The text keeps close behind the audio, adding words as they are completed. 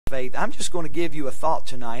faith. I'm just going to give you a thought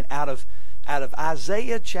tonight out of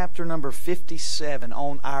Isaiah chapter number 57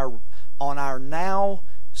 on our Now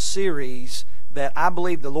series that I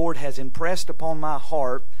believe the Lord has impressed upon my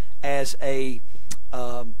heart as a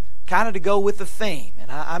kind of to go with the theme.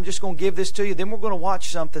 And I'm just going to give this to you. Then we're going to watch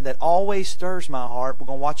something that always stirs my heart. We're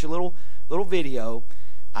going to watch a little video.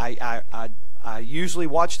 I usually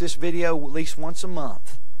watch this video at least once a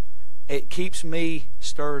month. It keeps me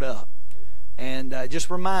stirred up. And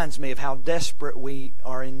just reminds me of how desperate we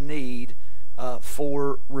are in need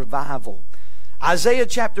for revival. Isaiah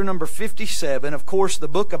chapter number 57. Of course, the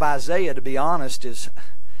book of Isaiah, to be honest, it's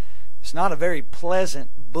not a very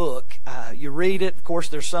pleasant book. You read it, of course,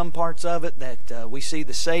 there's some parts of it that we see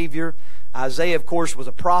the Savior. Isaiah, of course, was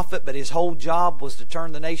a prophet, but his whole job was to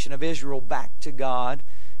turn the nation of Israel back to God.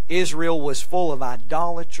 Israel was full of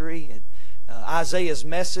idolatry. And, Isaiah's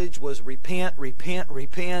message was repent, repent,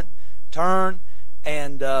 repent, turn.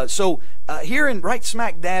 And so here in right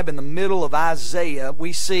smack dab in the middle of Isaiah,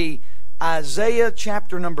 we see Isaiah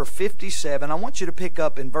chapter number 57. I want you to pick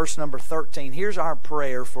up in verse number 13. Here's our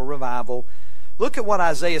prayer for revival. Look at what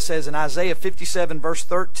Isaiah says in Isaiah 57 verse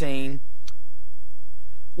 13.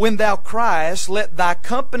 When thou criest, let thy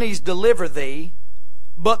companies deliver thee,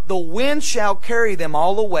 but the wind shall carry them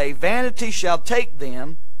all away, vanity shall take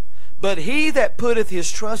them. But he that putteth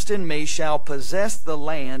his trust in me shall possess the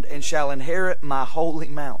land and shall inherit my holy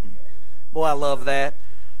mountain. Boy, I love that.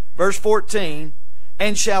 Verse 14,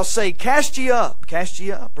 and shall say, cast ye up,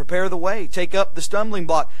 prepare the way, take up the stumbling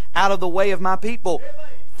block out of the way of my people.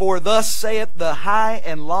 For thus saith the high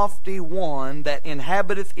and lofty one that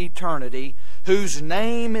inhabiteth eternity, whose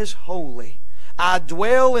name is holy. I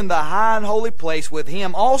dwell in the high and holy place with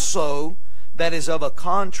him also that is of a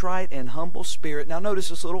contrite and humble spirit. Now notice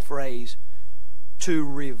this little phrase, to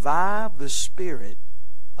revive the spirit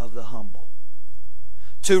of the humble.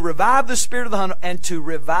 To revive the spirit of the humble and to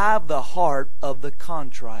revive the heart of the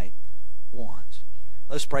contrite ones.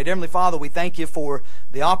 Let's pray. Dear Heavenly Father, we thank you for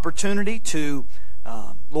the opportunity to,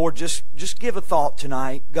 Lord, just give a thought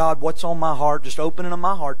tonight. God, what's on my heart? Just opening up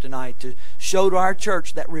my heart tonight to show to our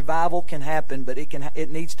church that revival can happen, but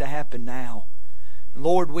it needs to happen now.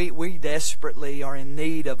 Lord, we desperately are in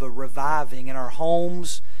need of a reviving in our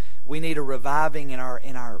homes. We need a reviving in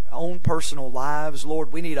our own personal lives.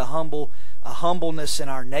 Lord, we need a humbleness in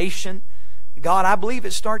our nation. God, I believe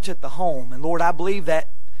it starts at the home. And Lord, I believe that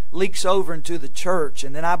leaks over into the church.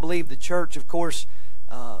 And then I believe the church, of course,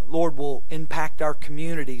 Lord, will impact our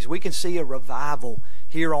communities. We can see a revival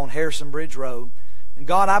here on Harrison Bridge Road. And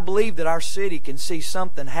God, I believe that our city can see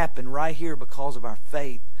something happen right here because of our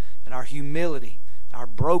faith and our humility, our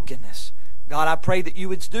brokenness. God, I pray that you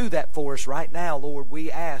would do that for us right now, Lord. We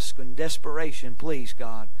ask in desperation, please,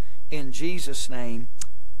 God. In Jesus' name,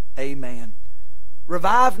 amen.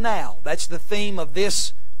 Revive now. That's the theme of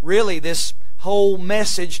this whole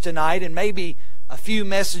message tonight, and maybe a few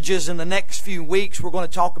messages in the next few weeks. We're going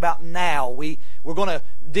to talk about now. We're going to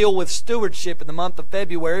deal with stewardship in the month of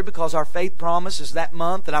February because our faith promise is that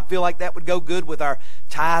month, and I feel like that would go good with our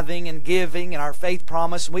tithing and giving and our faith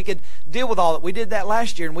promise. And we could deal with all that. We did that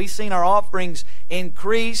last year, and we've seen our offerings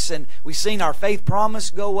increase, and we've seen our faith promise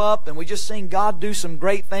go up, and we just seen God do some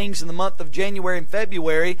great things in the month of January and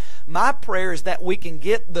February. My prayer is that we can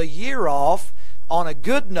get the year off on a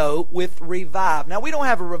good note with revive. Now, we don't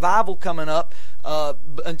have a revival coming up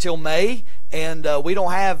until May, and we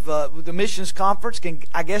don't have the missions conference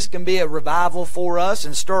can be a revival for us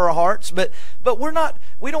and stir our hearts, but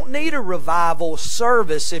we don't need a revival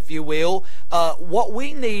service, if you will. What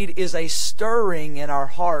we need is a stirring in our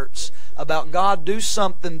hearts about God, do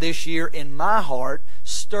something this year in my heart,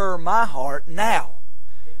 stir my heart now.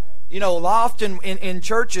 You know, often in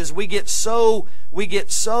churches we get so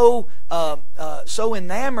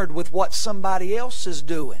enamored with what somebody else is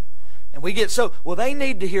doing. And we get so, well, they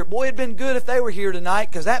need to hear. Boy, it'd been good if they were here tonight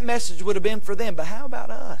because that message would have been for them. But how about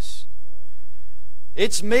us?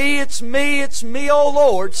 It's me, oh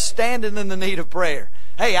Lord, standing in the need of prayer.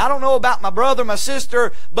 Hey, I don't know about my brother, my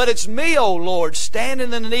sister, but it's me, oh Lord,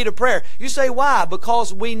 standing in the need of prayer. You say, why?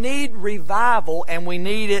 Because we need revival and we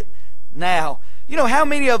need it now. You know, how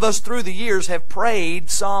many of us through the years have prayed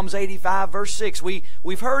Psalms 85 verse 6?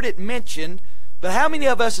 We've heard it mentioned, but how many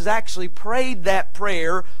of us has actually prayed that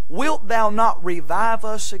prayer, wilt thou not revive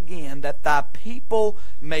us again, that thy people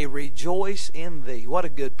may rejoice in thee? What a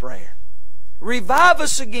good prayer. Revive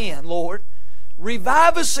us again, Lord.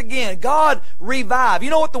 Revive us again. God, revive. You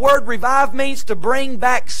know what the word revive means? To bring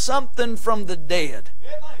back something from the dead.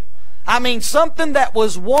 I mean, something that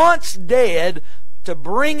was once dead, to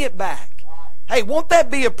bring it back. Hey, won't that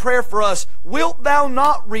be a prayer for us? Wilt thou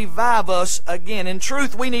not revive us again? In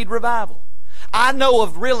truth, we need revival. I know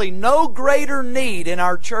of really no greater need in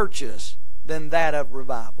our churches than that of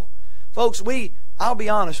revival. Folks, I'll be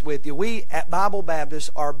honest with you, we at Bible Baptist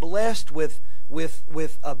are blessed with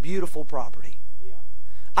a beautiful property.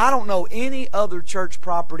 I don't know any other church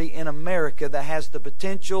property in America that has the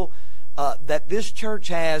potential that this church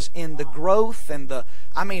has in the growth and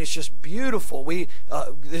it's just beautiful.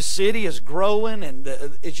 This city is growing and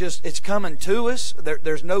it's coming to us.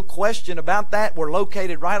 There's no question about that. We're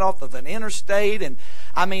located right off of an interstate, and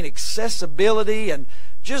accessibility and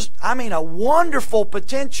just a wonderful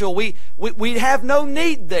potential. We have no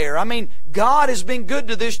need there. God has been good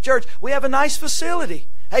to this church. We have a nice facility.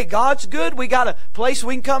 Hey, God's good. We got a place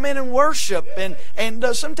we can come in and worship. And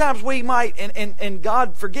sometimes we might, and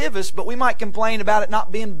God forgive us, but we might complain about it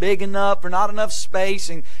not being big enough or not enough space.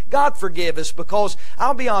 And God forgive us, because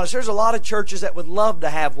I'll be honest, there's a lot of churches that would love to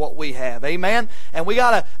have what we have. Amen? And we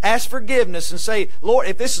got to ask forgiveness and say, Lord,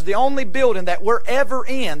 if this is the only building that we're ever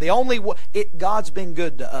in, God's been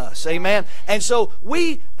good to us. Amen? And so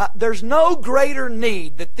there's no greater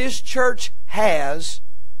need that this church has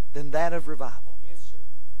than that of revival.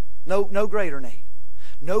 No greater need.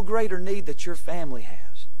 No greater need that your family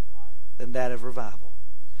has than that of revival.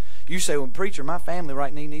 You say, well, preacher, my family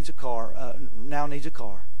right now needs a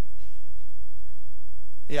car.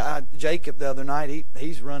 Yeah, Jacob the other night,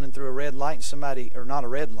 he's running through a red light, and or not a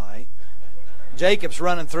red light. Jacob's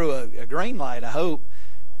running through a green light, I hope.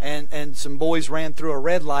 And some boys ran through a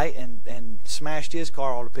red light and smashed his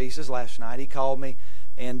car all to pieces last night. He called me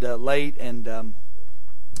late and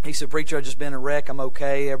he said, preacher, I've just been in a wreck. I'm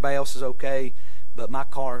okay. Everybody else is okay. But my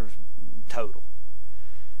car is total.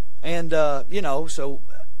 And, and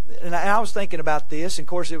I was thinking about this. And, of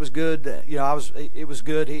course, it was good. It was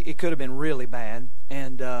good. It could have been really bad.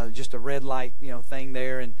 And just a red light, thing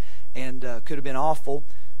there. And could have been awful.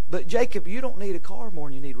 But, Jacob, you don't need a car more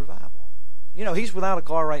than you need revival. He's without a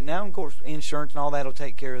car right now. And, of course, insurance and all that will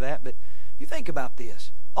take care of that. But you think about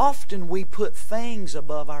this. Often we put things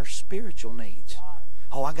above our spiritual needs.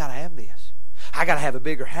 Oh, I got to have this. I got to have a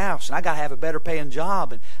bigger house, and I got to have a better paying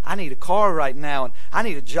job, and I need a car right now, and I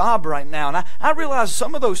need a job right now. And I realize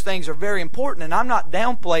some of those things are very important, and I'm not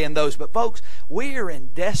downplaying those, but folks, we are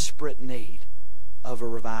in desperate need of a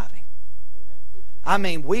reviving.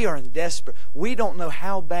 We are in desperate. We don't know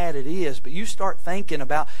how bad it is, but you start thinking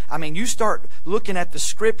about, you start looking at the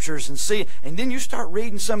scriptures and then you start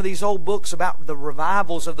reading some of these old books about the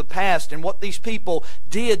revivals of the past and what these people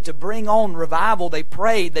did to bring on revival. They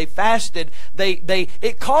prayed, they fasted,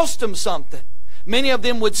 it cost them something. Many of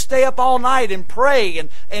them would stay up all night and pray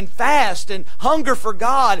and fast and hunger for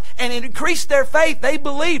God, and it increased their faith. They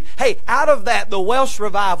believed, hey, out of that, the Welsh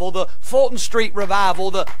revival, the Fulton Street revival,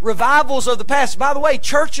 the revivals of the past. By the way,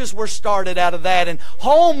 churches were started out of that, and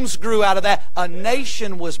homes grew out of that. A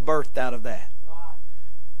nation was birthed out of that.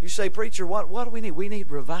 You say, preacher, what do we need? We need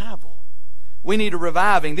revival. We need a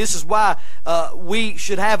reviving. This is why we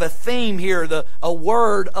should have a theme here, a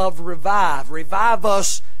word of revive. Revive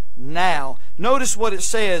us now. Notice what it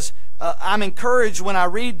says. I'm encouraged when I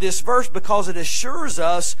read this verse because it assures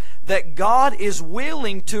us that God is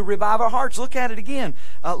willing to revive our hearts. Look at it again.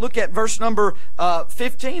 Look at verse number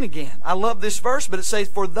 15 again. I love this verse, but it says,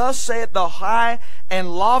 for thus saith the high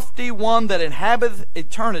and lofty one that inhabiteth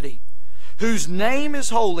eternity, whose name is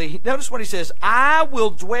holy. Notice what he says, I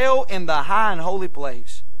will dwell in the high and holy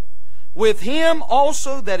place, with him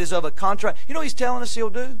also that is of a contrite. You know what he's telling us he'll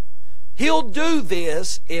do? He'll do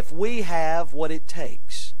this if we have what it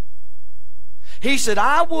takes. He said,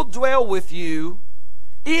 I will dwell with you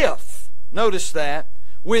if, notice that,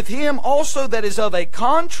 with him also that is of a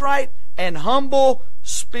contrite and humble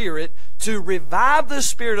spirit, to revive the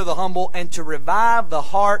spirit of the humble and to revive the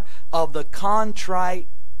heart of the contrite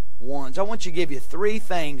ones. I want you to give you 3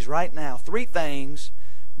 things right now, 3 things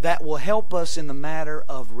that will help us in the matter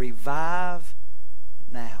of revive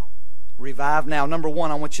now. Revive now. Number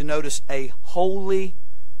 1, I want you to notice a holy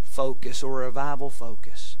focus, or a revival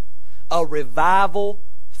focus. A revival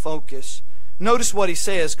focus. Notice what he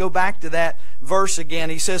says. Go back to that verse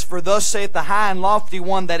again. He says, for thus saith the high and lofty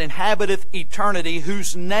one that inhabiteth eternity,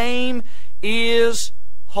 whose name is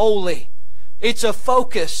holy. It's a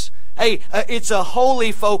focus. It's a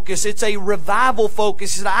holy focus. It's a revival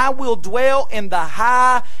focus. He said, I will dwell in the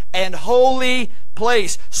high and holy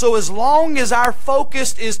place. So as long as our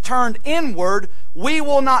focus is turned inward, we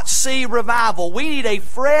will not see revival. We need a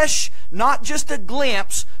fresh, not just a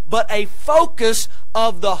glimpse, but a focus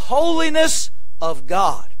of the holiness of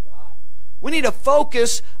God. We need a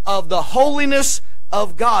focus of the holiness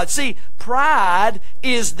of God. See, pride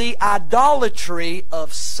is the idolatry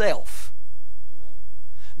of self.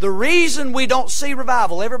 The reason we don't see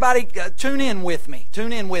revival, everybody tune in with me.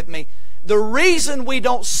 The reason we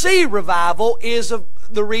don't see revival is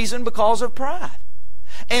the reason because of pride.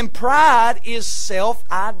 And pride is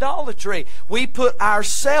self-idolatry. We put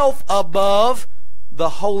ourself above the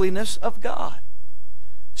holiness of God.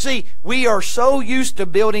 See, we are so used to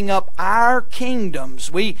building up our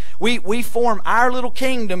kingdoms. We form our little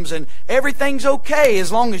kingdoms, and everything's okay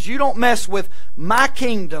as long as you don't mess with my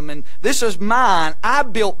kingdom. And this is mine. I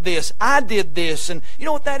built this. I did this. And you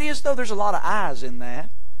know what that is, though? There's a lot of I's in that.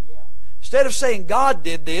 Instead of saying God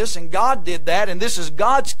did this and God did that and this is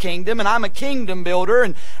God's kingdom and I'm a kingdom builder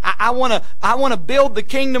and I want to build the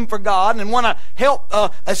kingdom for God and want to help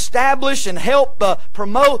establish and help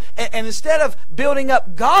promote, and instead of building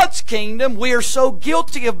up God's kingdom, we are so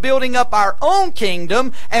guilty of building up our own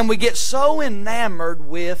kingdom, and we get so enamored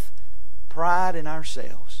with pride in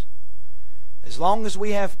ourselves. As long as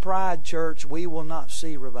we have pride, church, we will not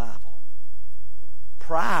see revival.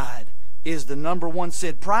 Pride is the number one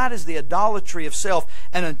sin. Pride is the idolatry of self.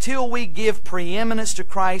 And until we give preeminence to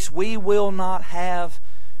Christ, we will not have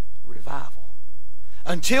revival.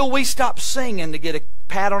 Until we stop singing to get a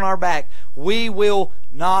pat on our back, we will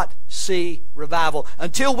not see revival.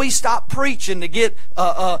 Until we stop preaching to get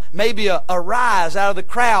maybe a rise out of the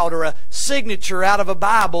crowd or a signature out of a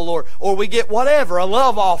Bible, or we get whatever, a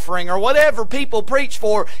love offering or whatever people preach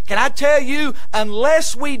for. Can I tell you,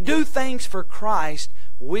 unless we do things for Christ,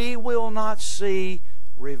 we will not see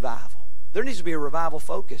revival. There needs to be a revival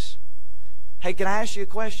focus. Hey, can I ask you a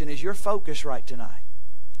question? Is your focus right tonight?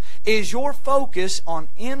 Is your focus on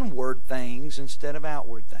inward things instead of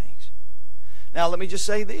outward things? Now, let me just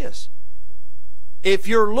say this. If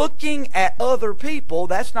you're looking at other people,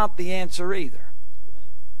 that's not the answer either.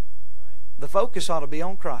 The focus ought to be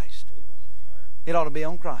on Christ. It ought to be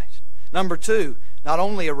on Christ. Number two, not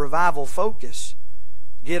only a revival focus,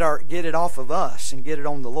 get it off of us and get it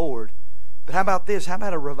on the Lord. But how about this? How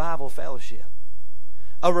about a revival fellowship?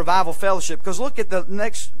 A revival fellowship. Because look at the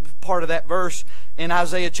next part of that verse in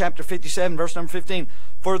Isaiah chapter 57, verse number 15.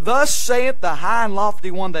 For thus saith the high and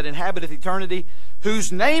lofty one that inhabiteth eternity,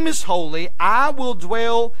 whose name is holy, I will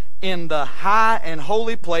dwell in the high and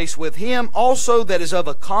holy place with him also that is of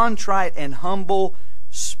a contrite and humble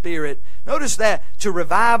spirit. Notice that, to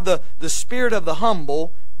revive the spirit of the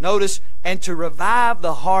humble, notice, and to revive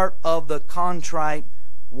the heart of the contrite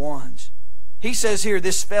ones. He says here,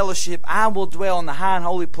 this fellowship, I will dwell in the high and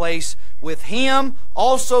holy place with him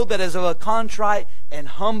also that is of a contrite and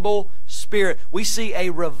humble spirit. We see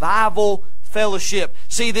a revival fellowship.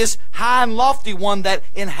 See, this high and lofty one that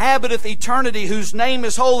inhabiteth eternity, whose name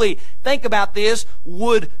is holy, think about this,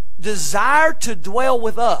 would desire to dwell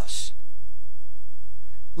with us.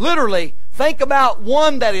 Literally, think about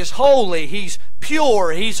one that is holy. He's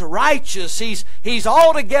pure, he's righteous, he's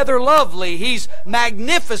altogether lovely, he's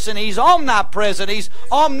magnificent, he's omnipresent, he's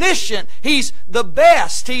omniscient, he's the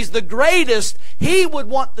best, he's the greatest. He would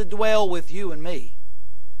want to dwell with you and me.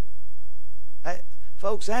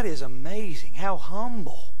 Folks, that is amazing. How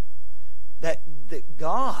humble that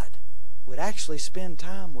God would actually spend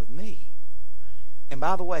time with me. And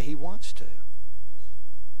by the way, He wants to.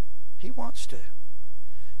 He wants to.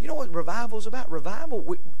 You know what revival is about?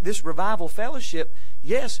 Revival, this revival fellowship,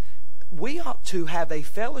 yes, we ought to have a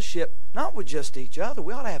fellowship, not with just each other.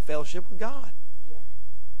 We ought to have fellowship with God.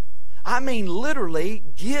 I mean, literally,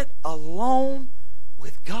 get alone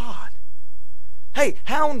with God. Hey,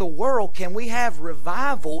 how in the world can we have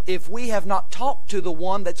revival if we have not talked to the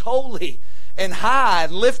one that's holy and high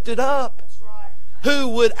and lifted up? Who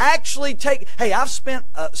would actually take... Hey, I've spent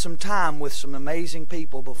some time with some amazing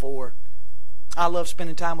people before. I love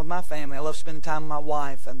spending time with my family. I love spending time with my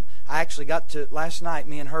wife. And I actually got to, last night,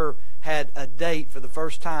 me and her had a date for the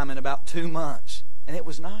first time in about 2 months. And it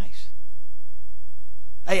was nice.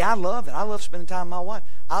 Hey, I love it. I love spending time with my wife.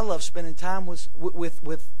 I love spending time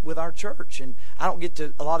with our church. And I don't get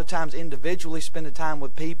to, a lot of times, individually spending time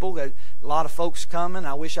with people. A lot of folks coming.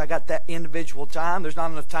 I wish I got that individual time. There's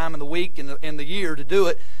not enough time in the week and in the year to do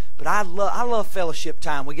it. But I love fellowship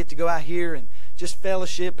time. We get to go out here and just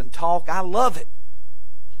fellowship and talk. I love it.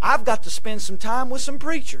 I've got to spend some time with some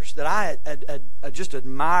preachers that I just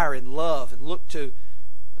admire and love and look to.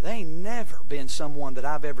 But there ain't never been someone that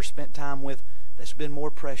I've ever spent time with that's been more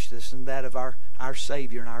precious than that of our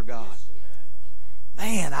Savior and our God.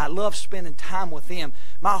 Man, I love spending time with Him.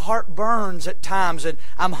 My heart burns at times, and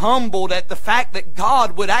I'm humbled at the fact that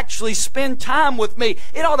God would actually spend time with me.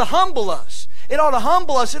 It ought to humble us. it ought to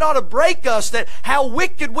humble us. It ought to break us that how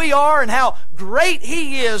wicked we are and how great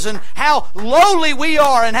He is and how lowly we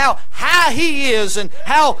are and how high He is and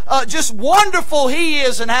how just wonderful He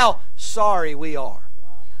is and how sorry we are.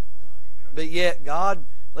 But yet God,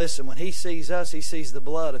 listen, when He sees us, He sees the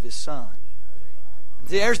blood of His Son.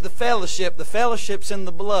 There's the fellowship. The fellowship's in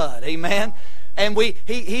the blood. Amen. And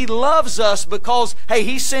He loves us because, hey,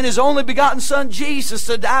 He sent His only begotten Son, Jesus,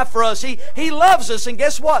 to die for us. He loves us. And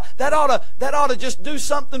guess what? That ought to just do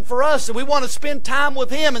something for us. And we want to spend time with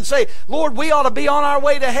Him and say, Lord, we ought to be on our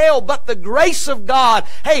way to hell. But the grace of God,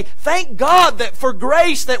 hey, thank God that for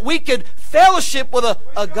grace that we could fellowship with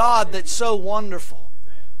a God that's so wonderful.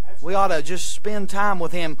 We ought to just spend time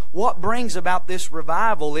with Him. What brings about this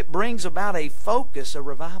revival? It brings about a focus, a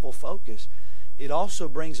revival focus. It also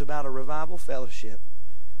brings about a revival fellowship.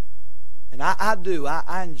 And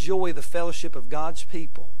I enjoy the fellowship of God's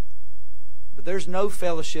people. But there's no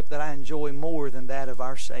fellowship that I enjoy more than that of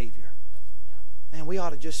our Savior. Man, we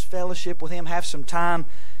ought to just fellowship with Him, have some time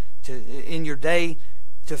in your day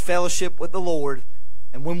to fellowship with the Lord.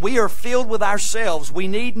 And when we are filled with ourselves, we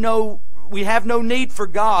have no need for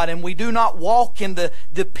God, and we do not walk in the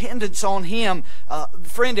dependence on Him.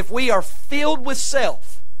 Friend, if we are filled with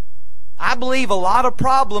self, I believe a lot of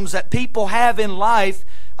problems that people have in life,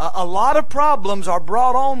 a lot of problems are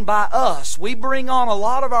brought on by us. We bring on a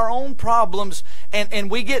lot of our own problems, and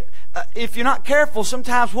we get, if you're not careful,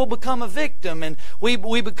 sometimes we'll become a victim, and we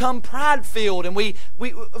become pride-filled, and we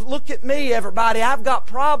look at me, everybody, I've got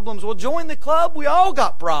problems. Well, join the club, we all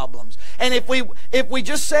got problems. And if we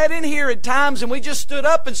just sat in here at times and we just stood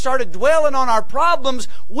up and started dwelling on our problems,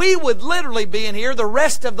 we would literally be in here the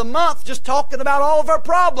rest of the month just talking about all of our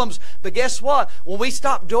problems. But guess what? When we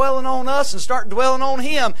stop dwelling on us and start dwelling on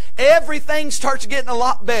Him, everything starts getting a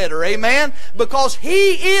lot better. Amen? Because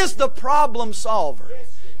He is the problem solver.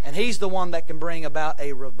 And He's the one that can bring about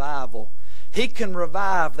a revival. He can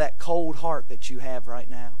revive that cold heart that you have right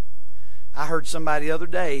now. I heard somebody the other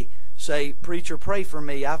day say, "Preacher, pray for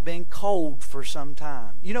me. I've been cold for some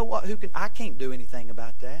time." You know what? I can't do anything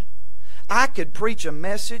about that. I could preach a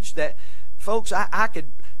message that, folks, I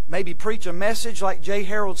could maybe preach a message like J.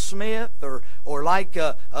 Harold Smith or like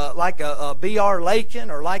a B.R. Lakin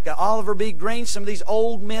or like a Oliver B. Green, some of these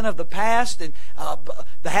old men of the past, and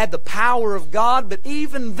that had the power of God. But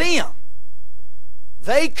even them,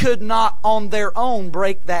 they could not on their own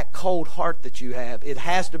break that cold heart that you have. It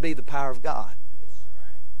has to be the power of God.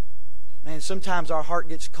 Man, sometimes our heart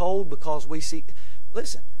gets cold because we see...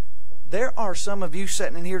 Listen, there are some of you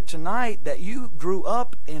sitting in here tonight that you grew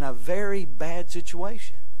up in a very bad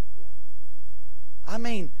situation. I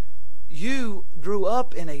mean, you grew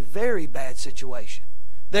up in a very bad situation.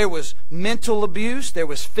 There was mental abuse, there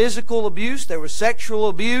was physical abuse, there was sexual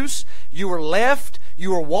abuse. You were left,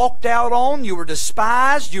 you were walked out on, you were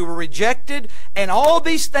despised, you were rejected, and all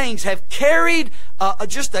these things have carried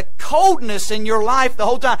just a coldness in your life the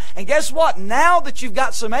whole time. And guess what? Now that you've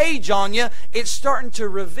got some age on you, it's starting to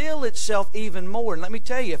reveal itself even more. And let me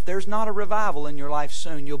tell you, if there's not a revival in your life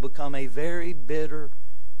soon, you'll become a very bitter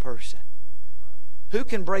person. Who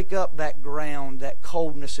can break up that ground, that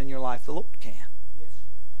coldness in your life? The Lord can.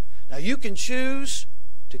 Now you can choose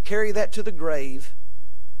to carry that to the grave,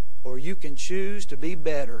 or you can choose to be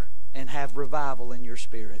better and have revival in your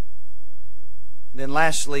spirit. And then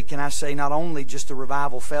lastly, can I say not only just a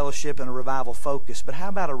revival fellowship and a revival focus, but how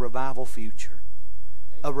about a revival future?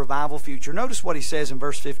 A revival future. Notice what he says in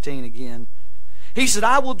verse 15 again. He said,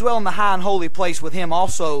 "I will dwell in the high and holy place with him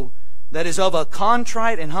also that is of a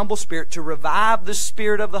contrite and humble spirit, to revive the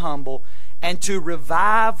spirit of the humble and to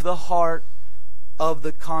revive the heart of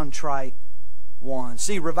the contrite one."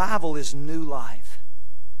 See, revival is new life.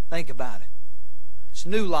 Think about it. It's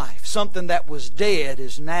new life. Something that was dead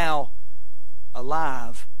is now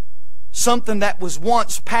alive. Something that was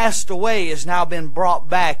once passed away has now been brought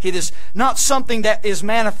back. It is not something that is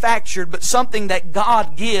manufactured, but something that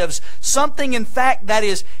God gives. Something, in fact, that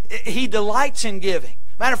is, He delights in giving.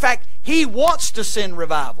 Matter of fact, He wants to send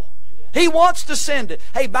revival. He wants to send it.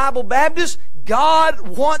 Hey, Bible Baptist, God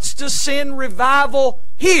wants to send revival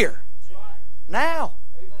here. Now.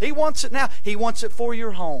 He wants it now. He wants it for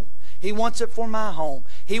your home. He wants it for my home.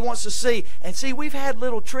 He wants to see. And see, we've had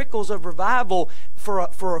little trickles of revival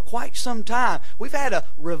for quite some time. We've had a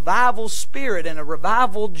revival spirit and a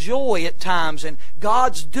revival joy at times. And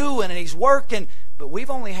God's doing and He's working. But we've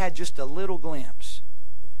only had just a little glimpse.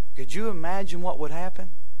 Could you imagine what would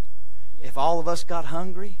happen if all of us got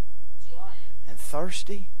hungry and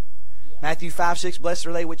thirsty? Matthew 5:6, "Blessed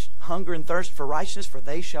are they which hunger and thirst for righteousness, for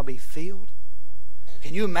they shall be filled."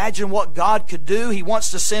 Can you imagine what God could do? He wants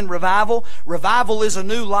to send revival. Revival is a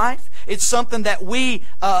new life. It's something that we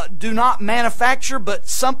do not manufacture, but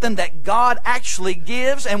something that God actually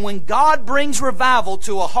gives. And when God brings revival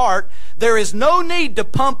to a heart, there is no need to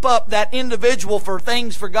pump up that individual for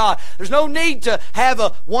things for God. There's no need to have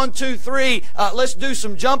a 1, 2, 3, let's do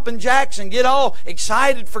some jumping jacks and get all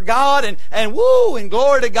excited for God and woo and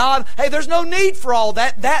glory to God. Hey, there's no need for all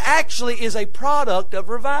that. That actually is a product of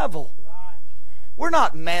revival. We're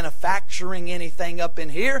not manufacturing anything up in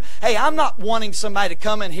here. Hey, I'm not wanting somebody to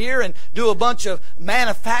come in here and do a bunch of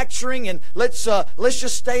manufacturing and let's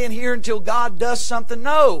just stay in here until God does something.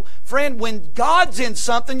 No, friend, when God's in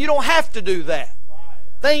something, you don't have to do that.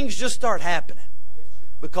 Things just start happening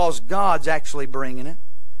because God's actually bringing it.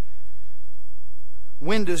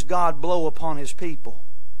 When does God blow upon His people?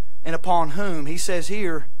 And upon whom? He says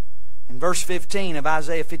here in verse 15 of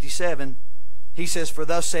Isaiah 57, He says, "For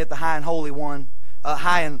thus saith the high and holy one,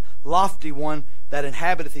 high and lofty one that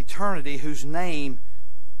inhabiteth eternity, whose name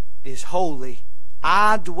is holy.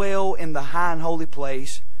 I dwell in the high and holy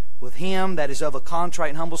place with him that is of a contrite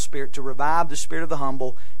and humble spirit, to revive the spirit of the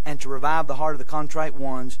humble and to revive the heart of the contrite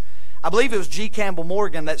ones." I believe it was G. Campbell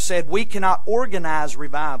Morgan that said, we cannot organize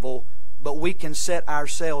revival, but we can set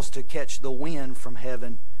ourselves to catch the wind from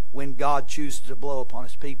heaven when God chooses to blow upon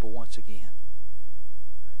His people once again.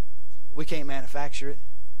 We can't manufacture it.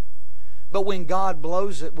 But when God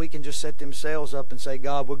blows it, we can just set themselves up and say,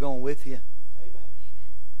 God, we're going with you.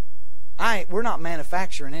 We're not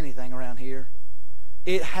manufacturing anything around here.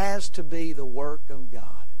 It has to be the work of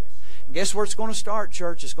God. And guess where it's going to start,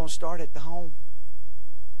 church? It's going to start at the home.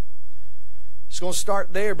 It's going to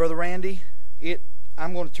start there, Brother Randy.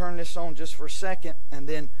 I'm going to turn this on just for a second, and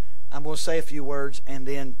then I'm going to say a few words, and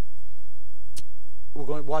then we're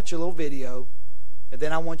going to watch a little video. And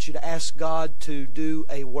then I want you to ask God to do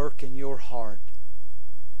a work in your heart.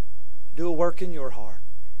 Do a work in your heart.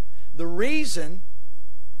 The reason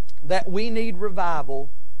that we need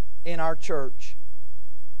revival in our church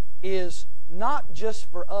is not just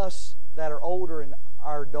for us that are older and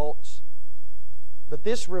our adults, but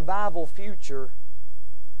this revival future,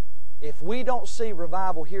 if we don't see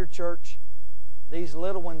revival here, church, these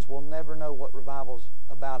little ones will never know what revival's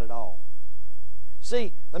about at all.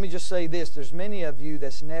 See, let me just say this. There's many of you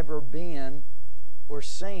that's never been or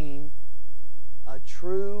seen a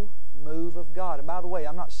true move of God. And by the way,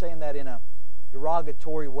 I'm not saying that in a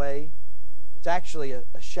derogatory way. It's actually a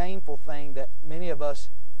shameful thing that many of us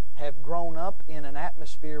have grown up in an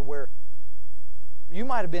atmosphere where you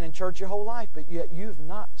might have been in church your whole life, but yet you've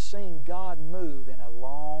not seen God move in a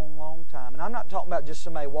long, long time. And I'm not talking about just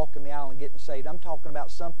somebody walking the aisle and getting saved. I'm talking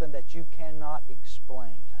about something that you cannot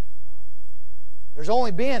explain. There's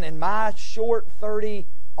only been, in my short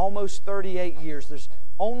almost 38 years, there's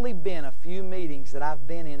only been a few meetings that I've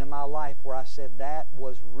been in my life where I said that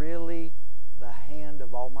was really the hand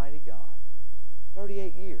of Almighty God.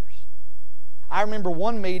 38 years. I remember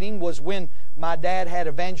one meeting was when my dad had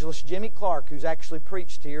evangelist Jimmy Clark, who's actually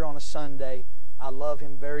preached here on a Sunday. I love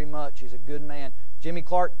him very much. He's a good man. Jimmy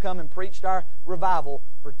Clark come and preached our revival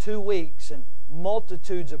for 2 weeks, and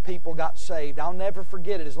multitudes of people got saved. I'll never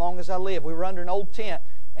forget it as long as I live. We were under an old tent,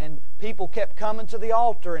 and people kept coming to the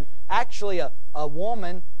altar. And actually a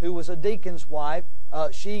woman who was a deacon's wife,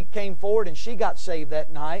 she came forward and she got saved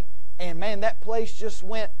that night. And man, that place just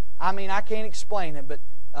went, I can't explain it, but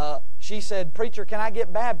she said, "Preacher, can I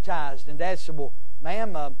get baptized?" And Dad said, "Well,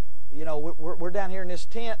 ma'am, we're down here in this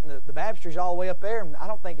tent, and the baptistry's all the way up there, and I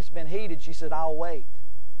don't think it's been heated." She said, "I'll wait."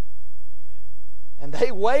 And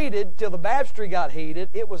they waited till the baptistry got heated.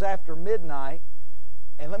 It was after midnight.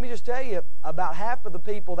 And let me just tell you, about half of the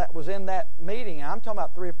people that was in that meeting, I'm talking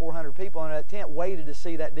about 300 or 400 people in that tent, waited to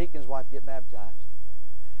see that deacon's wife get baptized.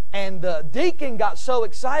 And the deacon got so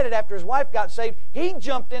excited after his wife got saved, he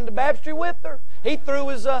jumped into baptistry with her.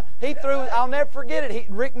 I'll never forget it.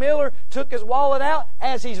 Rick Miller took his wallet out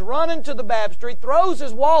as he's running to the baptistry, throws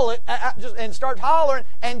his wallet and starts hollering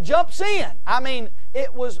and jumps in.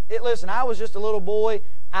 Listen, I was just a little boy.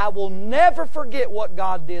 I will never forget what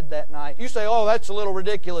God did that night. You say, "Oh, that's a little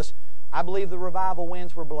ridiculous." I believe the revival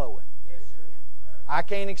winds were blowing. I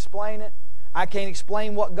can't explain it. I can't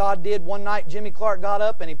explain what God did. One night, Jimmy Clark got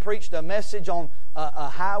up and he preached a message on a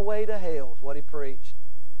highway to hell is what he preached.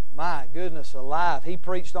 My goodness alive. He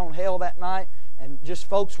preached on hell that night, and just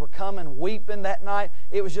folks were coming weeping that night.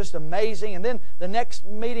 It was just amazing. And then the next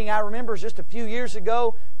meeting I remember is just a few years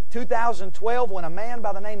ago, 2012, when a man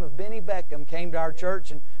by the name of Benny Beckham came to our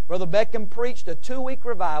church. And Brother Beckham preached a 2-week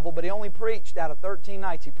revival, but he only preached out of 13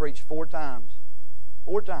 nights. He preached 4 times.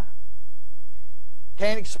 4 times.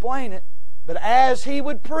 Can't explain it. But as he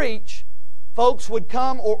would preach, folks would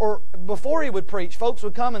come, or before he would preach, folks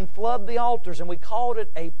would come and flood the altars, and we called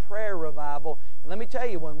it a prayer revival. And let me tell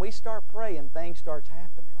you, when we start praying, things start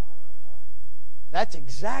happening. That's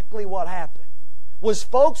exactly what happened. Was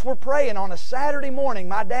folks were praying on a Saturday morning.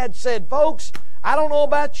 My dad said, folks, I don't know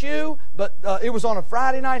about you, but it was on a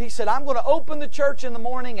Friday night. He said, I'm going to open the church in the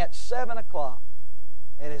morning at 7 o'clock.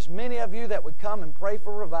 And as many of you that would come and pray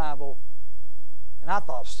for revival. And I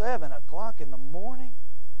thought, 7 o'clock in the morning?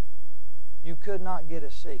 You could not get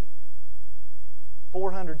a seat.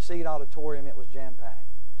 400-seat auditorium, it was jam-packed.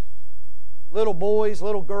 Little boys,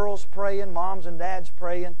 little girls praying, moms and dads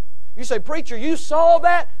praying. You say, preacher, you saw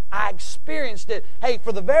that? I experienced it. Hey,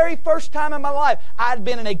 for the very first time in my life, I'd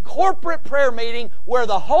been in a corporate prayer meeting where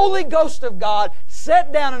the Holy Ghost of God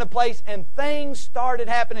sat down in a place and things started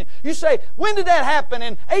happening. You say, when did that happen?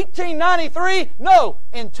 In 1893? No,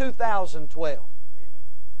 in 2012.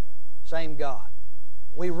 Same God.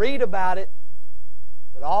 We read about it,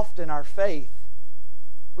 but often our faith,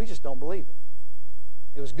 we just don't believe it.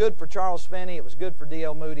 It was good for Charles Finney. It was good for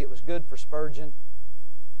D.L. Moody. It was good for Spurgeon.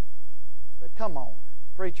 But come on,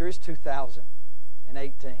 preacher, it's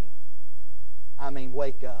 2018. I mean,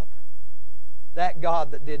 wake up. That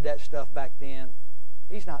God that did that stuff back then,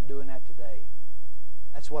 He's not doing that today.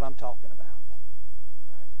 That's what I'm talking about.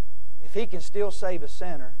 If He can still save a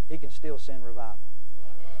sinner, He can still send revival.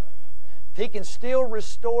 If He can still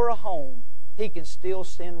restore a home, He can still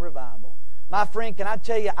send revival. My friend, can I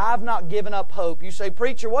tell you, I've not given up hope. You say,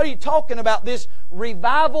 preacher, what are you talking about, this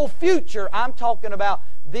revival future? I'm talking about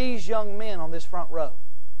these young men on this front row.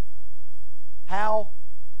 How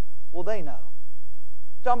will they know?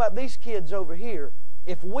 I'm talking about these kids over here.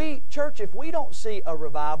 If we don't see a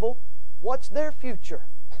revival, what's their future?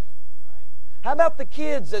 How about the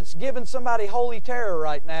kids that's giving somebody holy terror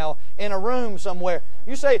right now in a room somewhere?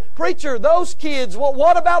 You say, preacher, those kids, well,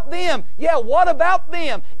 what about them? Yeah, what about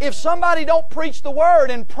them? If somebody don't preach the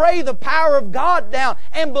Word and pray the power of God down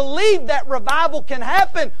and believe that revival can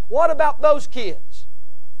happen, what about those kids?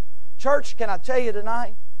 Church, can I tell you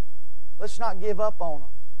tonight, let's not give up on them.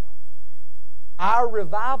 Our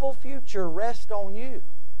revival future rests on you.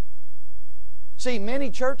 See, many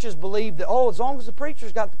churches believe that, as long as the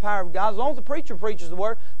preacher's got the power of God, as long as the preacher preaches the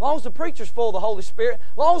Word, as long as the preacher's full of the Holy Spirit,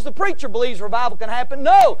 as long as the preacher believes revival can happen.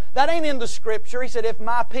 No, that ain't in the Scripture. He said, if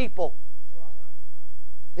my people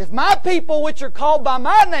which are called by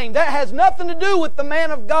my name, that has nothing to do with the man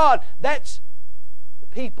of God. That's the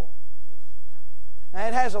people. Now,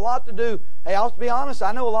 it has a lot to do. Hey, I'll be honest,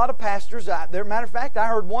 I know a lot of pastors. Matter of fact, I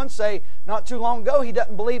heard one say not too long ago, he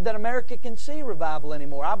doesn't believe that America can see revival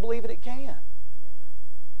anymore. I believe that it can.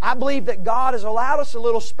 I believe that God has allowed us a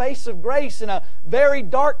little space of grace in a very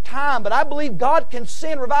dark time, but I believe God can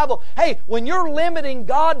send revival. Hey, when you're limiting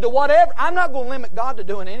God to whatever, I'm not going to limit God to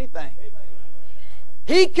doing anything.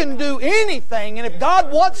 He can do anything, and if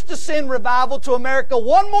God wants to send revival to America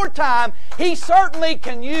one more time, He certainly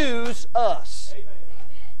can use us.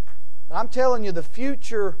 But I'm telling you, the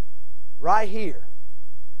future right here,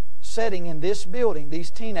 sitting in this building, these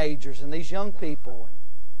teenagers and these young people,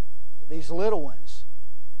 and these little ones,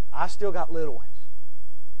 I still got little ones.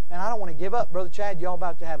 Man, I don't want to give up. Brother Chad, y'all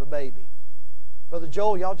about to have a baby. Brother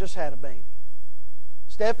Joel, y'all just had a baby.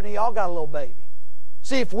 Stephanie, y'all got a little baby.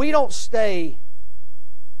 See, if we don't stay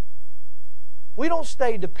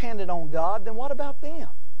dependent on God, then what about them?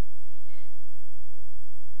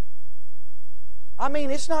 I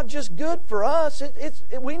mean, it's not just good for us.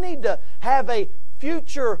 We need to have a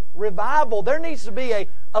future revival. There needs to be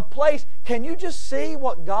a place. Can you just see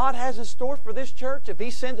what God has in store for this church? If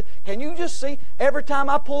He sends it, can you just see? Every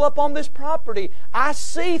time I pull up on this property, I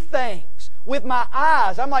see things with my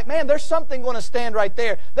eyes. I'm like, man, there's something going to stand right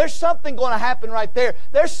there. There's something going to happen right there.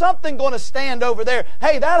 There's something going to stand over there.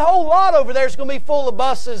 Hey, that whole lot over there is going to be full of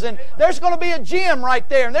buses, and there's going to be a gym right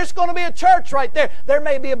there, and there's going to be a church right there. There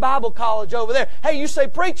may be a Bible college over there. Hey, you say,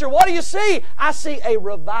 preacher, what do you see? I see a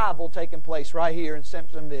revival taking place right here in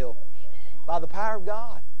Simpsonville by the power of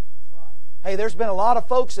God. Hey, there's been a lot of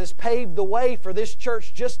folks that's paved the way for this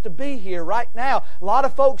church just to be here right now. A lot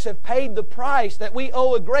of folks have paid the price that we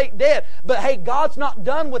owe a great debt. But hey, God's not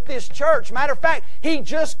done with this church. Matter of fact, He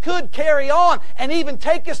just could carry on and even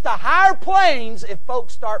take us to higher planes if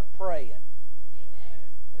folks start praying.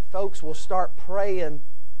 If folks will start praying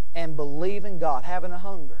and believing God, having a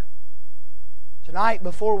hunger. Tonight,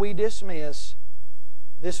 before we dismiss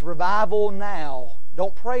this revival now,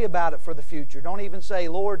 don't pray about it for the future. Don't even say,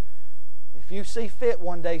 Lord, if you see fit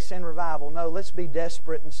one day, send revival. No, let's be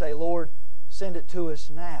desperate and say, Lord, send it to us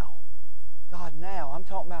now. God, now. I'm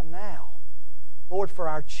talking about now. Lord, for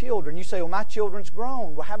our children. You say, well, my children's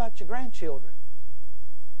grown. Well, how about your grandchildren?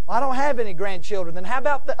 Well, I don't have any grandchildren. Then how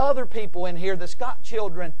about the other people in here that's got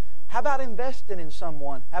children? How about investing in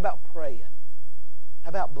someone? How about praying? How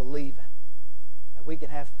about believing that we can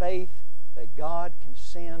have faith that God can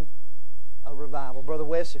send a revival? Brother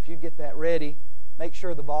Wes, if you get that ready, make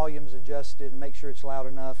sure the volume's adjusted and make sure it's loud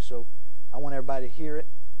enough so I want everybody to hear it.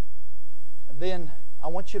 And then I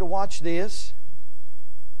want you to watch this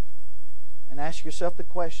and ask yourself the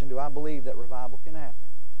question, do I believe that revival can happen?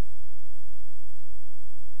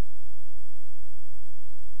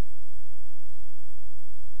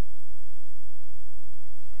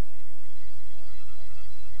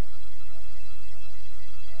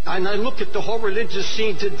 And I look at the whole religious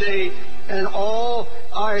scene today, and all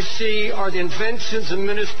I see are the inventions and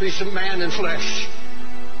ministries of man and flesh.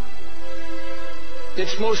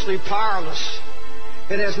 It's mostly powerless.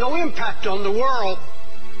 It has no impact on the world.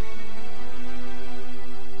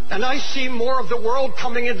 And I see more of the world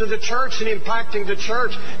coming into the church and impacting the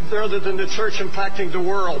church rather than the church impacting the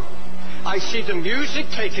world. I see the music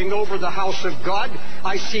taking over the house of God.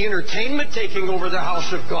 I see entertainment taking over the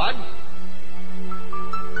house of God.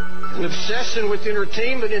 An obsession with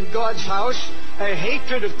entertainment in God's house, a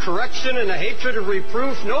hatred of correction and a hatred of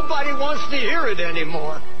reproof. Nobody wants to hear it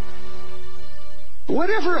anymore.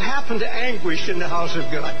 Whatever happened to anguish in the house of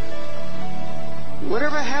God?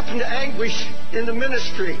 Whatever happened to anguish in the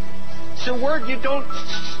ministry? It's a word you don't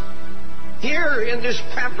hear in this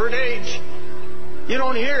pampered age. You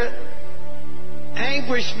don't hear it.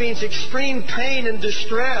 Anguish means extreme pain and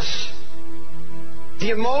distress.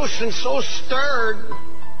 The emotion so stirred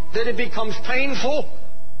that it becomes painful.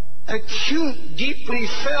 Acute, deeply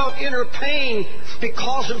felt inner pain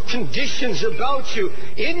because of conditions about you,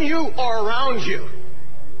 in you or around you.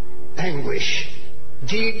 Anguish,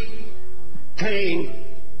 deep pain,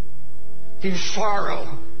 deep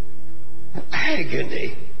sorrow,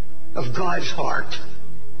 agony of God's heart.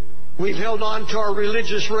 We've held on to our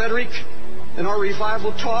religious rhetoric and our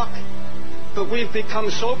revival talk, but we've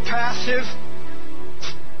become so passive.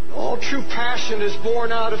 All true passion is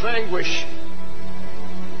born out of anguish.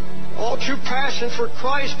 All true passion for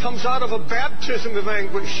Christ comes out of a baptism of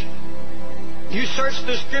anguish. You search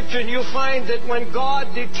the Scripture and you'll find that when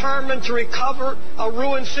God determined to recover a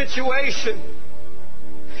ruined situation,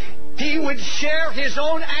 He would share His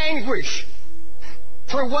own anguish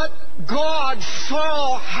for what God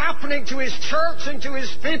saw happening to His church and to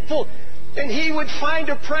His people. And He would find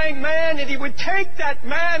a praying man, and He would take that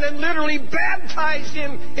man and literally baptize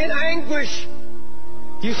him in anguish.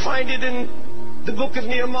 You find it in the book of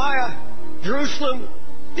Nehemiah. Jerusalem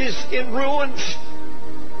is in ruins.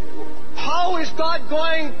 How is God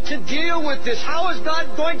going to deal with this? How is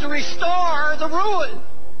God going to restore the ruin?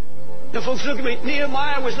 Now, folks, look at me.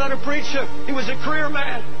 Nehemiah was not a preacher. He was a career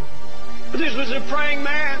man. But this was a praying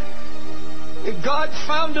man. And God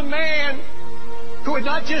found a man who would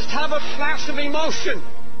not just have a flash of emotion,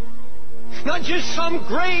 not just some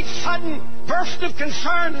great sudden burst of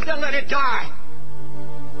concern and then let it die.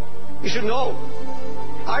 He said, no,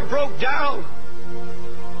 I broke down,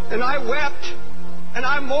 and I wept, and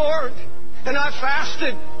I mourned, and I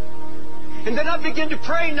fasted, and then I began to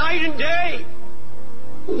pray night and day.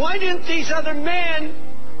 Why didn't these other men,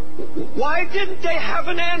 why didn't they have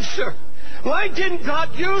an answer? Why didn't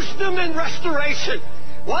God use them in restoration?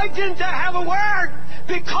 Why didn't they have a word?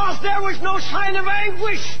 Because there was no sign of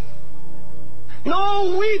anguish.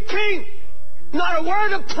 No weeping. Not a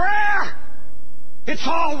word of prayer. It's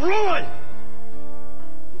all ruin.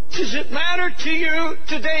 Does it matter to you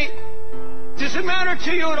today? Does it matter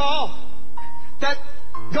to you at all that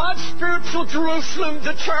God's spiritual Jerusalem,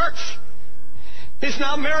 the church, is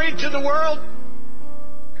now married to the world?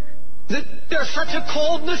 That there's such a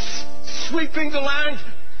coldness sweeping the land?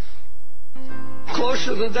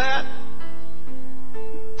 Closer than that,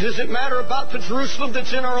 does it matter about the Jerusalem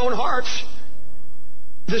that's in our own hearts?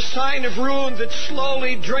 The sign of ruin that's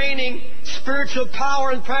slowly draining spiritual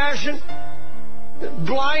power and passion,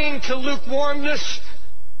 blind to lukewarmness,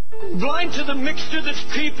 blind to the mixture that's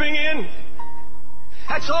creeping in.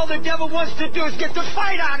 That's all the devil wants to do, is get the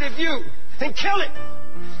fight out of you and kill it.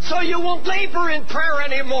 So you won't labor in prayer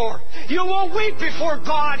anymore. You won't weep before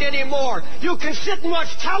God anymore. You can sit and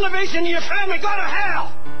watch television and your family go to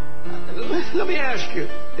hell. Let me ask you,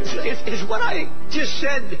 is what I just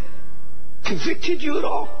said convicted you at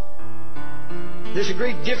all? There's a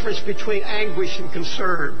great difference between anguish and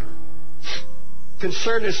concern.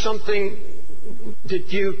 Concern is something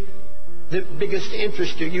that biggest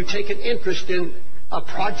interest you. You take an interest in a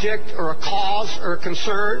project or a cause or a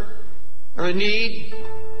concern or a need.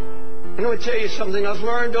 I'm going to tell you something I've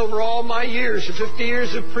learned over all my years, 50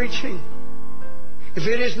 years of preaching. If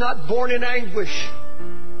it is not born in anguish,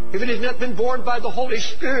 if it has not been born by the Holy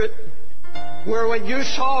Spirit, where when you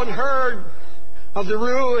saw and heard of the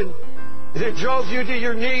ruin that drove you to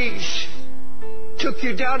your knees, took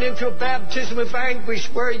you down into a baptism of anguish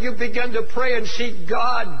where you began to pray and seek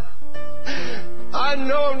God. I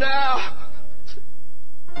know now.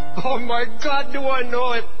 Oh my God, do I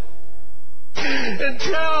know it.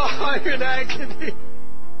 Until I'm in agony.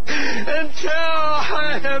 Until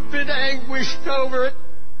I have been anguished over it.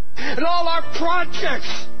 And all our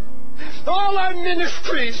projects, all our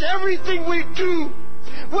ministries, everything we do.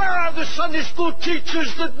 Where are the Sunday school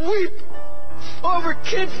teachers that weep over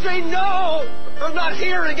kids they know are not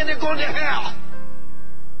hearing and they're going to hell?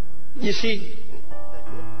 You see,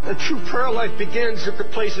 a true prayer life begins at the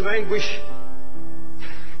place of anguish.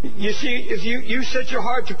 You see, if you set your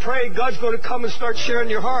heart to pray, God's going to come and start sharing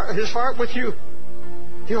His heart with you.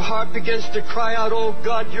 Your heart begins to cry out, oh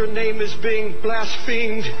God, your name is being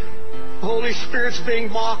blasphemed. The Holy Spirit's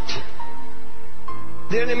being mocked.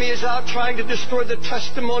 The enemy is out trying to destroy the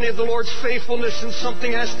testimony of the Lord's faithfulness, and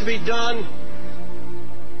something has to be done.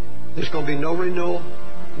 There's going to be no renewal,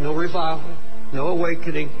 no revival, no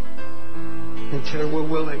awakening until we're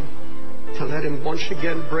willing to let Him once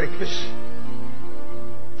again break us.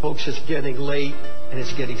 Folks, it's getting late and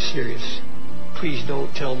it's getting serious. Please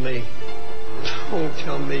don't tell me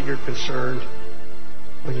you're concerned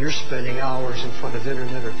when you're spending hours in front of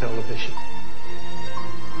internet or television.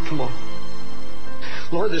 Come on.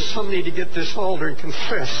 Lord, there's some need to get this altar and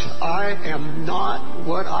confess, I am not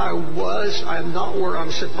what I was. I am not where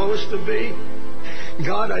I'm supposed to be.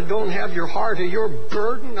 God, I don't have your heart or your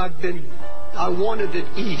burden. I wanted it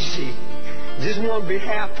easy. Didn't want to be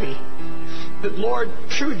happy. But Lord,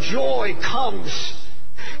 true joy comes.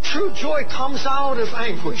 True joy comes out of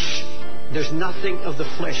anguish. There's nothing of the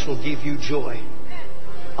flesh will give you joy.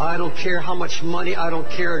 I don't care how much money, I don't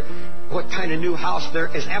care what kind of new house,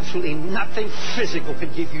 there is absolutely nothing physical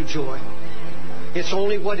can give you joy. It's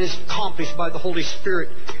only what is accomplished by the Holy Spirit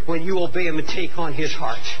when you obey Him and take on His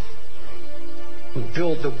heart. And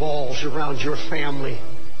build the walls around your family.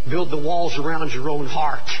 Build the walls around your own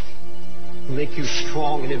heart. Make you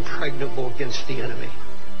strong and impregnable against the enemy.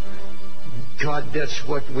 God, that's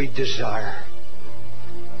what we desire.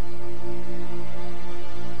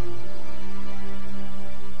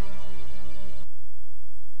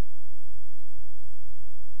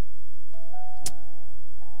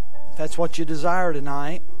 If that's what you desire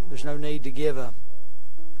tonight, there's no need to give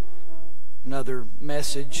another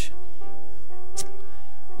message.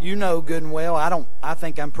 You know good and well, I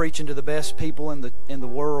think I'm preaching to the best people in the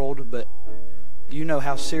world, but you know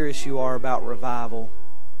how serious you are about revival.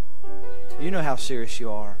 You know how serious you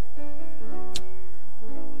are.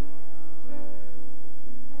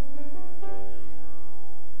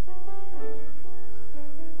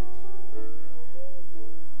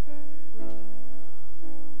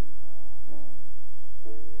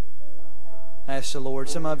 Ask the Lord.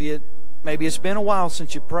 Some of you, maybe it's been a while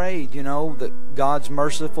since you prayed. You know that God's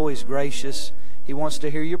merciful, He's gracious. He wants to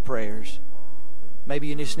hear your prayers. Maybe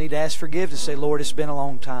you just need to ask forgiveness. Say, Lord, it's been a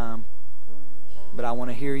long time, but I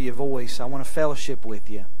want to hear your voice. I want to fellowship with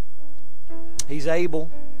you. He's able.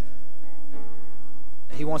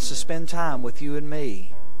 He wants to spend time with you and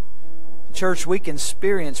me. Church, we can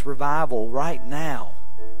experience revival right now.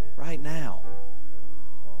 Right now.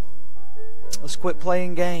 Let's quit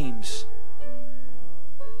playing games.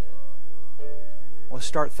 Let's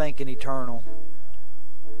start thinking eternal.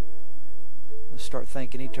 Let's start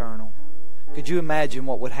thinking eternal. Could you imagine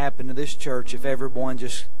what would happen to this church if everyone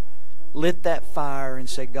just lit that fire and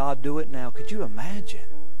said, God, do it now? Could you imagine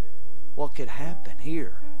what could happen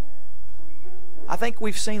here? I think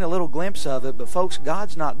we've seen a little glimpse of it, but folks,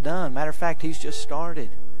 God's not done. Matter of fact, He's just started.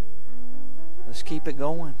 Let's keep it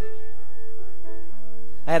going.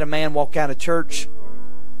 I had a man walk out of church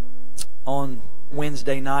on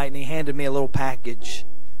Wednesday night, and he handed me a little package.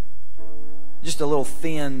 Just a little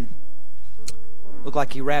thin, looked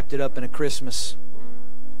like he wrapped it up in a Christmas.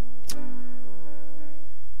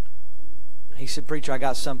 He said, Preacher, I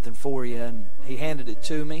got something for you. And he handed it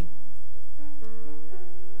to me.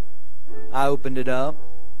 I opened it up.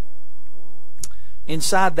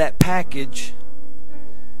 Inside that package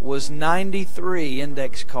was 93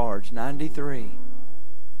 index cards. 93.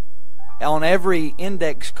 On every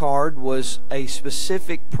index card was a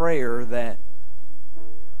specific prayer that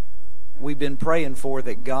we've been praying for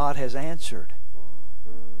that God has answered.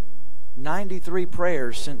 93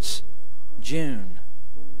 prayers since June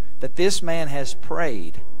that this man has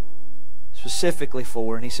prayed specifically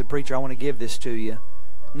for. And he said, Preacher, I want to give this to you.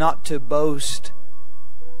 Not to boast.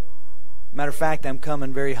 Matter of fact, I'm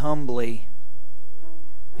coming very humbly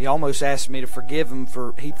He almost asked me to forgive him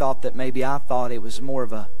for, he thought that maybe I thought it was more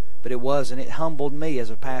of a, but it wasn't. It humbled me as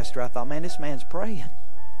a pastor. I thought, man, this man's praying.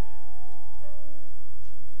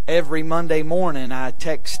 Every Monday morning, I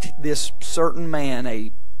text this certain man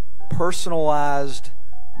a personalized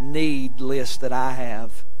need list that I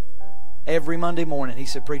have. Every Monday morning, he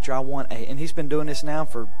said, "Preacher, I want a," and he's been doing this now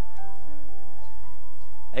for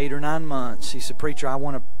 8 or 9 months. He said, "Preacher, I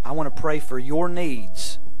want to pray for your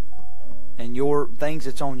needs and your things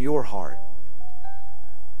that's on your heart."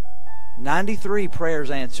 93 prayers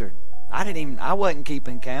answered. I wasn't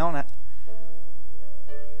keeping count.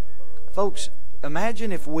 Folks,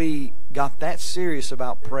 imagine if we got that serious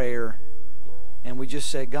about prayer and we just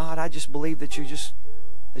said, "God, I just believe that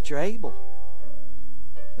you're able.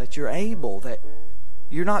 That you're able. That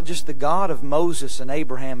you're not just the God of Moses and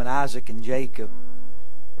Abraham and Isaac and Jacob.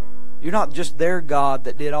 You're not just their God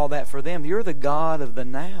that did all that for them. You're the God of the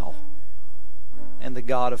now and the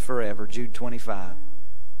God of forever." Jude 25.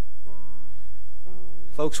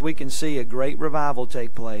 Folks, we can see a great revival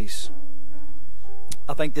take place.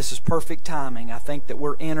 I think this is perfect timing. I think that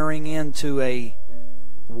we're entering into a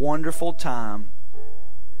wonderful time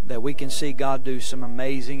that we can see God do some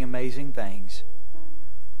amazing, amazing things.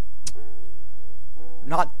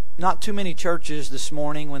 Not too many churches this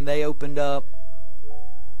morning, when they opened up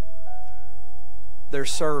their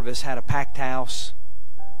service, had a packed house.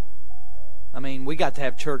 I mean, we got to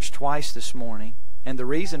have church twice this morning. And the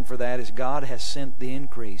reason for that is God has sent the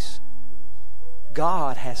increase.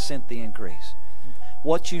 God has sent the increase.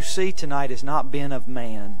 What you see tonight has not been of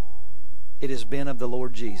man. It has been of the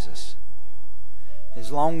Lord Jesus.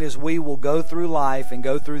 As long as we will go through life and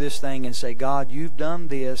go through this thing and say, "God, you've done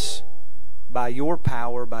this by your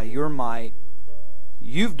power, by your might.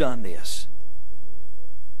 You've done this."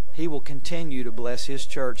 He will continue to bless His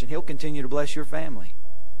church, and He'll continue to bless your family.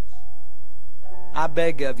 I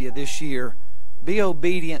beg of you this year, be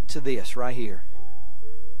obedient to this right here.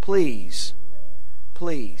 Please,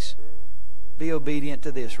 please, be obedient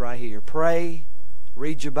to this right here. Pray,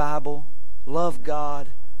 read your Bible, love God,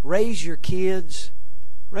 raise your kids,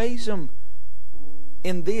 raise them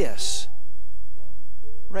in this.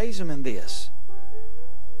 Raise them in this.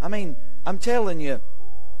 I mean, I'm telling you,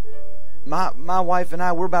 my wife and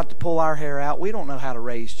I, we're about to pull our hair out. We don't know how to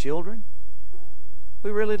raise children.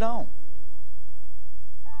 We really don't.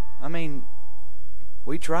 I mean,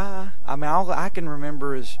 we try. I mean, I can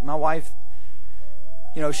remember as my wife,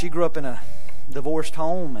 she grew up in a divorced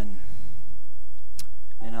home, and,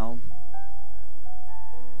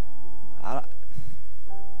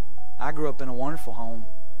 I grew up in a wonderful home.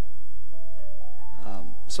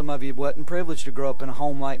 Some of you wasn't privileged to grow up in a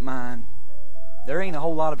home like mine. There ain't a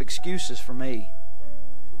whole lot of excuses for me.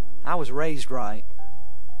 I was raised right.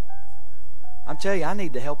 I'm telling you, I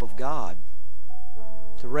need the help of God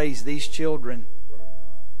to raise these children.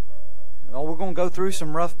 Oh, we're going to go through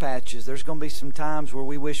some rough patches. There's going to be some times where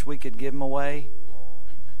we wish we could give them away.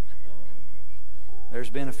 There's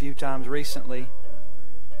been a few times recently.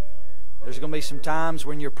 There's going to be some times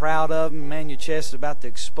when you're proud of them, man, your chest is about to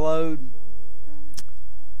explode.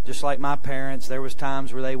 Just like my parents, there was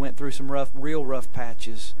times where they went through some real rough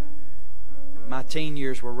patches. My teen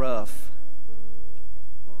years were rough.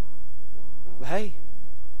 But hey,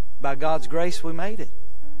 by God's grace, we made it.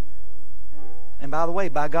 And by the way,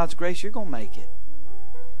 by God's grace, you're going to make it.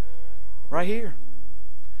 Right here.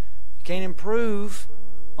 You can't improve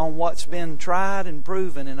on what's been tried and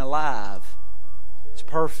proven and alive. It's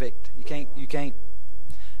perfect. You can't.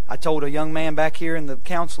 I told a young man back here in the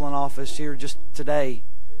counseling office here just today,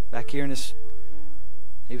 back here in this,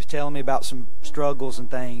 he was telling me about some struggles and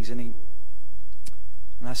things, and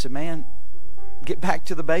I said, "Man, get back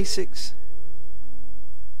to the basics.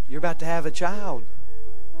 You're about to have a child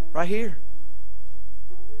right here.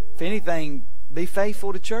 If anything, be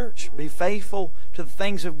faithful to church. Be faithful to the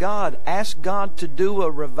things of God. Ask God to do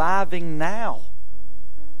a reviving now.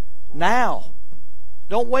 Now.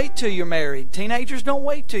 Don't wait till you're married. Teenagers, don't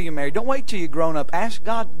wait till you're married. Don't wait till you're grown up. Ask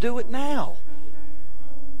God to do it now.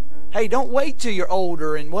 Hey, don't wait till you're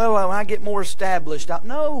older and, well, when I get more established.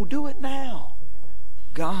 No, do it now.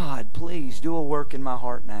 God, please do a work in my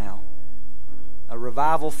heart now. A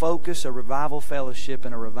revival focus, a revival fellowship,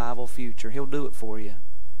 and a revival future. He'll do it for you.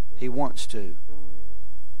 He wants to.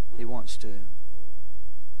 He wants to.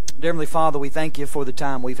 Dear Heavenly Father, we thank you for the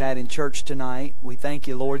time we've had in church tonight. We thank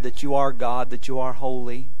you, Lord, that you are God, that you are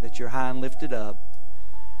holy, that you're high and lifted up.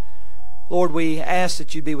 Lord, we ask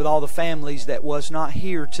that you be with all the families that was not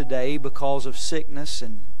here today because of sickness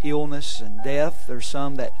and illness and death. There's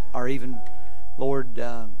some that are even, Lord,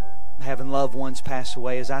 having loved ones pass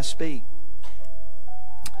away as I speak.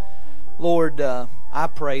 Lord, I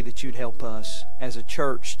pray that you'd help us as a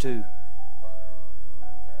church to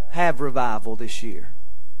have revival this year.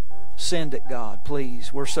 Send it, God,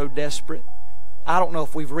 please. We're so desperate. I don't know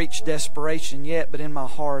if we've reached desperation yet, but in my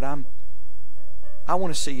heart, I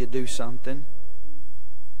want to see you do something.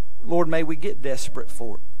 Lord, may we get desperate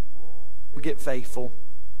for it. We get faithful.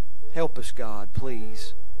 Help us, God,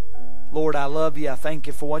 please. Lord, I love you. I thank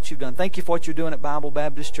you for what you've done. Thank you for what you're doing at Bible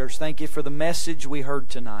Baptist Church. Thank you for the message we heard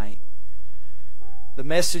tonight. The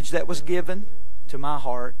message that was given to my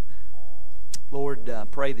heart. Lord,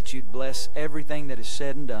 pray that you'd bless everything that is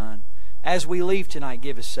said and done. As we leave tonight,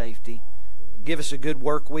 give us safety. Give us a good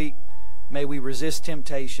work week. May we resist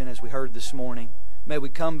temptation as we heard this morning. May we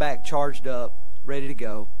come back charged up, ready to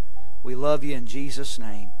go. We love you in Jesus'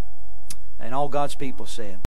 name. And all God's people said.